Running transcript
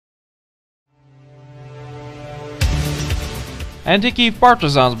Anti-Kiev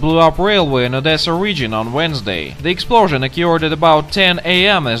partisans blew up railway in Odessa region on Wednesday. The explosion occurred at about 10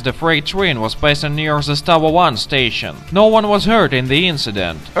 a.m. as the freight train was passing near the Stavo 1 station. No one was hurt in the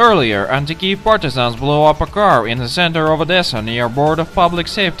incident. Earlier, anti-Kiev partisans blew up a car in the center of Odessa near Board of Public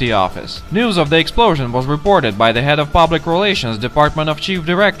Safety office. News of the explosion was reported by the head of Public Relations Department of Chief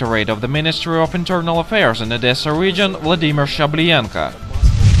Directorate of the Ministry of Internal Affairs in Odessa region, Vladimir Shablienko.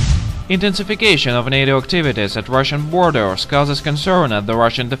 Intensification of NATO activities at Russian borders causes concern at the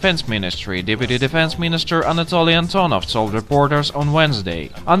Russian Defense Ministry, Deputy Defense Minister Anatoly Antonov told reporters on Wednesday.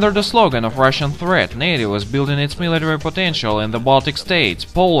 Under the slogan of Russian threat, NATO is building its military potential in the Baltic states,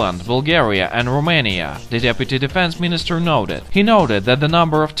 Poland, Bulgaria and Romania, the Deputy Defense Minister noted. He noted that the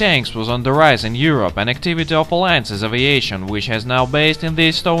number of tanks was on the rise in Europe and activity of Alliance's aviation, which is now based in the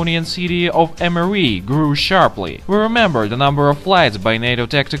Estonian city of Emeri, grew sharply. We remember the number of flights by NATO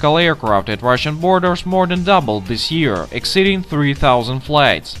tactical aircraft at Russian borders more than doubled this year, exceeding 3,000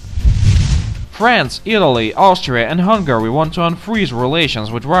 flights. France, Italy, Austria and Hungary want to unfreeze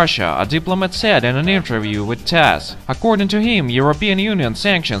relations with Russia, a diplomat said in an interview with TASS. According to him, European Union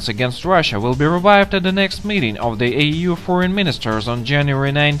sanctions against Russia will be revived at the next meeting of the EU foreign ministers on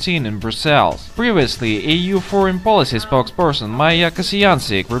January 19 in Brussels. Previously, EU foreign policy spokesperson Maja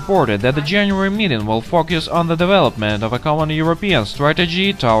Kasiancic reported that the January meeting will focus on the development of a common European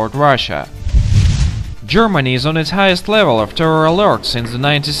strategy toward Russia. Germany is on its highest level of terror alert since the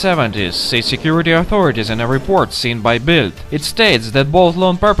 1970s, say security authorities in a report seen by Bild. It states that both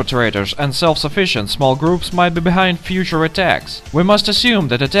lone perpetrators and self-sufficient small groups might be behind future attacks. We must assume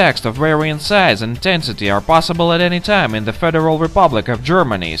that attacks of varying size and intensity are possible at any time in the Federal Republic of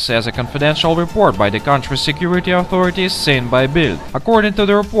Germany, says a confidential report by the country's security authorities seen by Bild. According to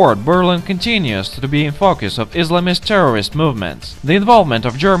the report, Berlin continues to be in focus of Islamist terrorist movements. The involvement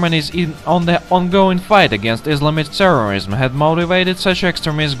of Germany on the ongoing fight against Islamist terrorism had motivated such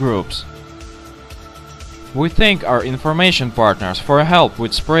extremist groups. We thank our information partners for help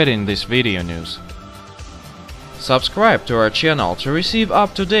with spreading this video news. Subscribe to our channel to receive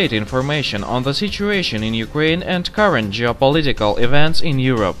up-to-date information on the situation in Ukraine and current geopolitical events in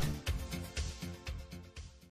Europe.